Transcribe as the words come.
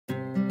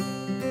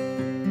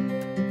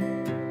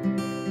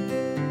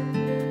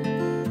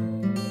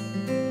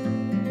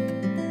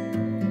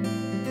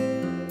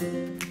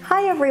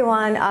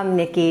everyone, I'm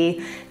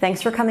Nikki.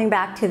 Thanks for coming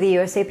back to the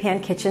USA Pan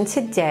Kitchen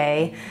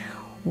today.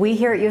 We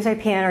here at USA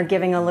Pan are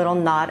giving a little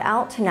nod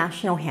out to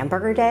National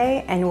Hamburger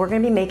Day, and we're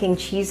going to be making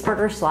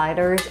cheeseburger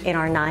sliders in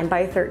our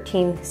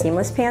 9x13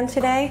 seamless pan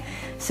today.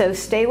 So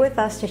stay with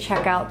us to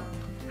check out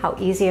how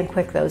easy and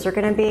quick those are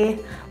going to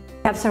be.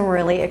 We have some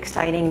really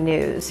exciting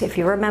news. If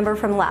you remember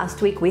from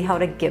last week, we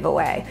held a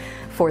giveaway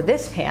for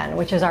this pan,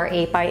 which is our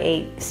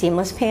 8x8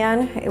 seamless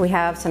pan. We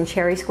have some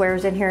cherry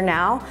squares in here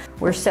now.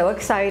 We're so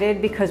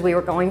excited because we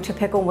were going to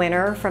pick a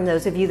winner from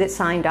those of you that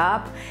signed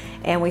up,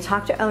 and we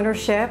talked to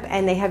ownership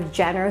and they have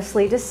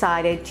generously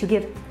decided to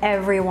give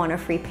everyone a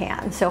free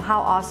pan. So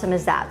how awesome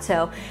is that?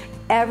 So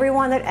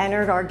everyone that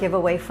entered our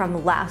giveaway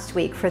from last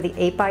week for the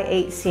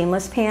 8x8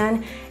 seamless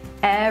pan,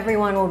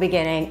 everyone will be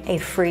getting a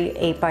free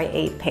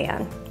 8x8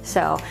 pan.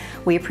 So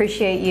we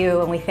appreciate you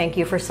and we thank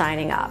you for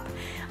signing up.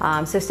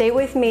 So stay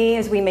with me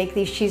as we make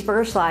these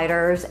cheeseburger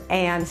sliders,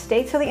 and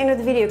stay till the end of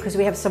the video because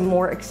we have some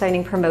more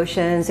exciting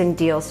promotions and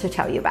deals to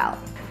tell you about.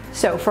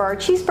 So for our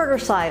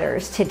cheeseburger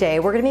sliders today,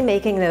 we're going to be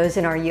making those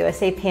in our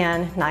USA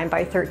Pan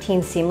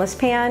 9x13 seamless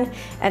pan,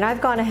 and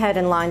I've gone ahead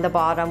and lined the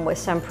bottom with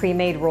some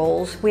pre-made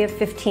rolls. We have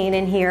 15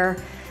 in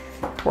here.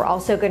 We're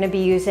also going to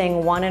be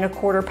using 1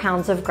 1/4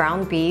 pounds of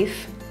ground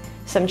beef,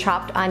 some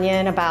chopped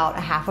onion, about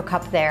a half a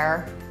cup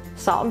there,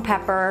 salt and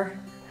pepper.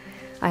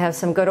 I have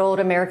some good old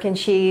American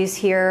cheese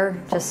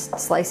here, just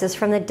slices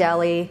from the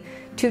deli,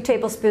 2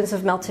 tablespoons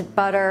of melted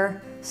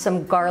butter,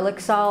 some garlic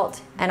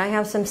salt, and I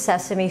have some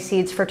sesame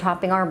seeds for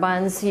topping our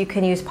buns. You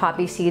can use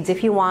poppy seeds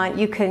if you want.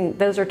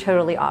 Those are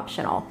totally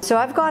optional. So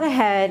I've gone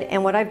ahead,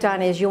 and what I've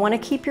done is you want to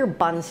keep your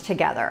buns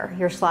together,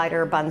 your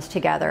slider buns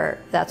together.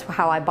 That's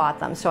how I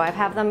bought them. So I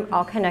have them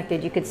all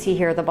connected. You could see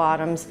here the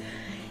bottoms.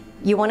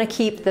 You want to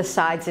keep the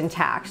sides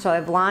intact. So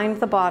I've lined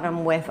the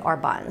bottom with our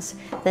buns.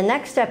 The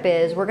next step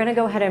is we're going to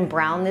go ahead and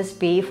brown this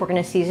beef. We're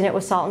going to season it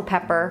with salt and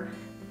pepper.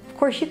 Of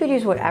course, you could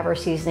use whatever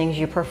seasonings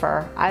you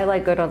prefer. I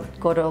like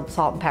good old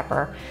salt and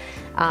pepper.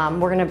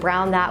 We're going to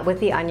brown that with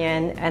the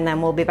onion, and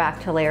then we'll be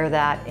back to layer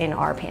that in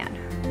our pan.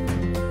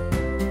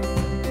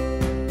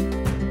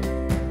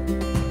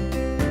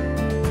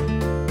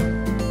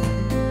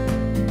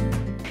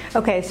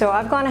 Okay, so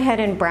I've gone ahead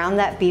and browned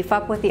that beef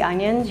up with the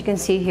onions. You can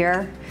see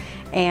here.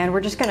 And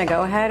we're just gonna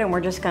go ahead and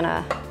we're just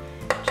gonna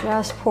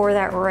pour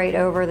that right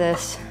over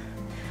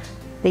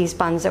these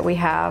buns that we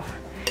have.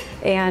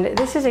 And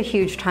this is a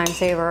huge time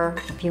saver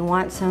if you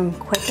want some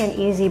quick and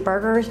easy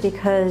burgers,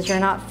 because you're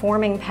not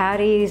forming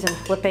patties and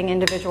flipping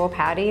individual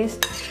patties.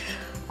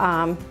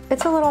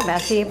 It's a little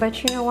messy,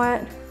 but you know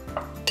what?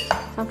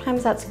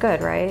 Sometimes that's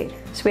good, right?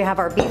 So we have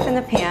our beef in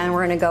the pan.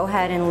 We're gonna go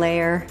ahead and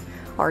layer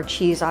our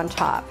cheese on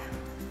top.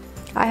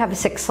 I have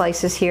 6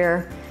 slices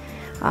here.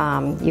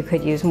 You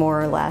could use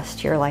more or less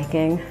to your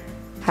liking.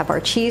 Have our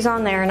cheese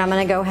on there, and I'm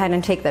gonna go ahead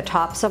and take the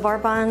tops of our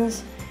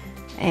buns,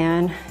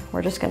 and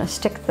we're just gonna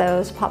stick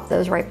those, pop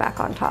those right back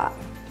on top.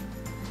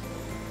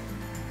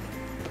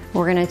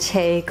 We're gonna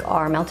take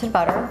our melted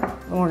butter,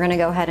 and we're gonna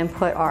go ahead and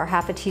put our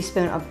half a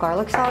teaspoon of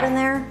garlic salt in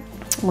there.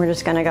 We're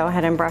just gonna go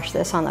ahead and brush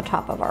this on the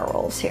top of our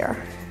rolls here.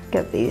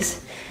 Give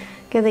these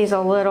a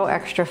little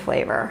extra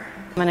flavor.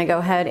 I'm gonna go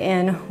ahead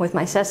in with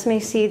my sesame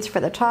seeds for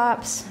the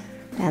tops.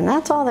 And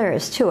that's all there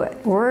is to it.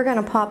 We're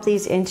gonna pop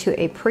these into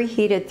a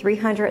preheated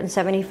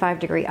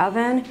 375-degree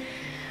oven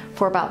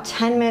for about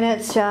 10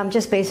 minutes,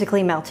 just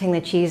basically melting the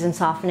cheese and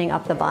softening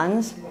up the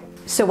buns.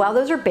 So while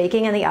those are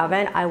baking in the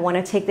oven, I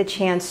wanna take the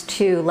chance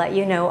to let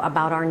you know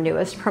about our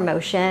newest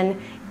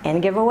promotion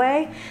and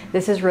giveaway.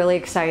 This is really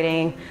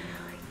exciting.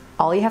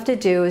 All you have to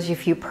do is,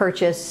 if you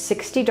purchase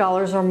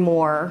 $60 or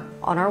more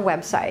on our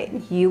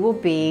website, you will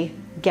be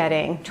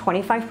getting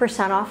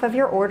 25% off of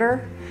your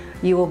order.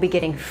 You will be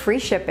getting free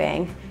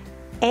shipping,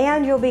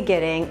 and you'll be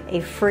getting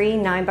a free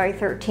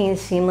 9x13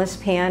 seamless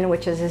pan,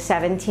 which is a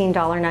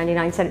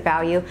 $17.99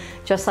 value,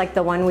 just like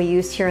the one we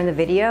used here in the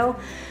video.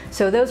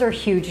 So those are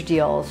huge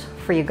deals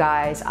for you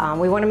guys.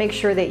 We want to make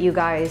sure that you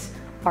guys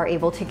are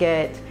able to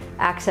get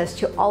access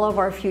to all of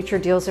our future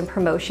deals and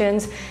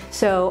promotions.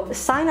 So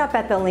sign up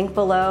at the link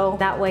below.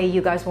 That way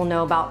you guys will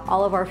know about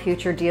all of our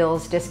future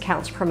deals,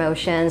 discounts,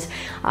 promotions.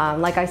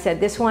 Like I said,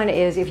 this one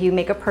is if you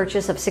make a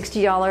purchase of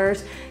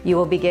 $60, you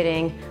will be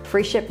getting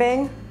free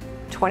shipping,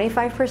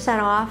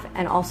 25% off,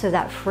 and also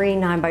that free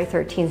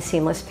 9x13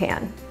 seamless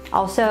pan.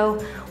 Also,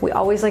 we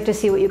always like to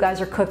see what you guys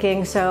are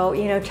cooking, so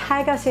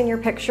tag us in your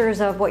pictures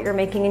of what you're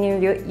making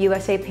in your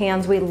USA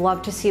pans. We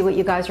love to see what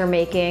you guys are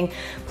making.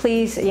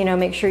 Please,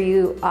 make sure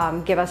you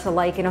give us a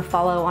like and a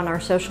follow on our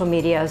social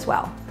media as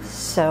well.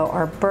 So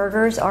our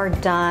burgers are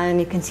done.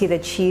 You can see the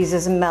cheese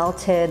is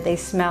melted. They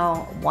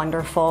smell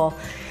wonderful.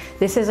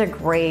 This is a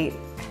great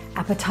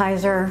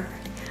appetizer,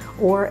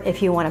 or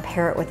if you want to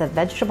pair it with a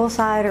vegetable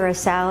side or a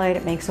salad,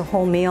 it makes a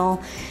whole meal.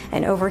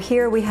 And over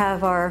here we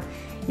have our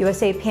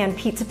USA Pan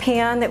pizza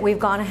pan that we've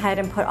gone ahead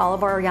and put all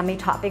of our yummy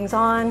toppings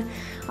on.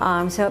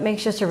 So it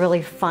makes just a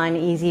really fun,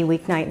 easy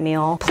weeknight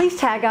meal. Please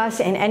tag us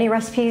in any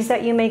recipes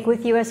that you make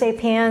with USA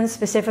Pan,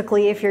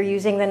 specifically if you're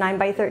using the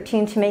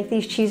 9x13 to make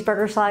these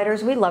cheeseburger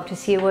sliders. We'd love to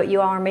see what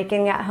you all are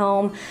making at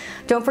home.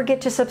 Don't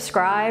forget to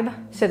subscribe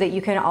so that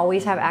you can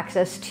always have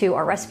access to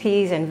our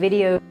recipes and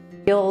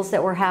videos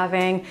that we're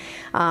having.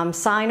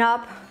 Sign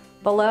up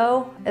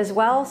below as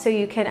well so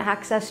you can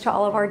access to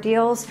all of our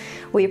deals.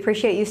 We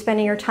appreciate you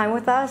spending your time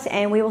with us,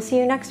 and we will see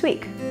you next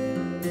week.